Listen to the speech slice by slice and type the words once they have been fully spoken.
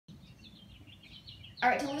All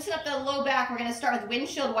right, to loosen up the low back, we're gonna start with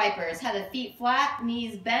windshield wipers. Have the feet flat,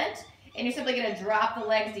 knees bent, and you're simply gonna drop the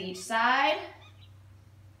legs to each side.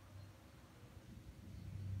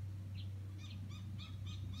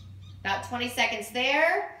 About 20 seconds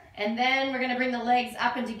there. And then we're gonna bring the legs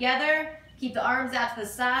up and together. Keep the arms out to the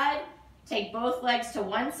side. Take both legs to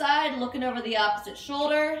one side, looking over the opposite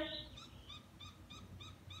shoulder.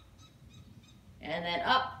 And then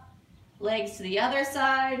up, legs to the other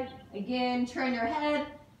side. Again, turn your head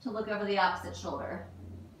to look over the opposite shoulder.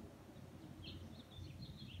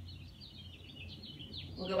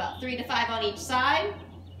 We'll go about 3 to 5 on each side.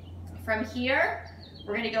 From here,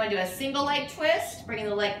 we're going to go into a single leg twist, bringing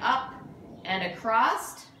the leg up and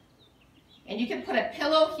across. And you can put a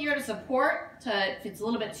pillow here to support if it's a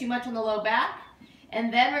little bit too much on the low back.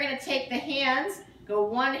 And then we're going to take the hands, go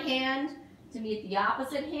one hand to meet the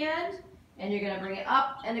opposite hand, and you're going to bring it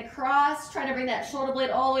up and across. Try to bring that shoulder blade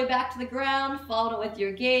all the way back to the ground. Follow it with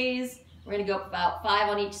your gaze. We're going to go about 5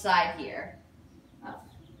 on each side here. Up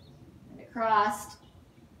and across,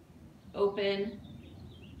 open,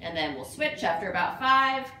 and then we'll switch after about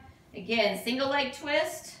 5. Again, single leg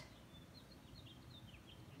twist.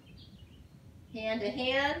 Hand to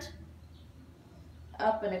hand,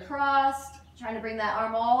 up and across, trying to bring that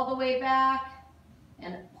arm all the way back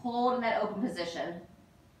and hold in that open position.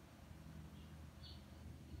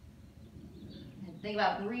 And think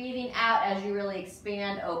about breathing out as you really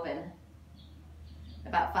expand open.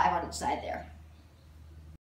 About 5 on each side there.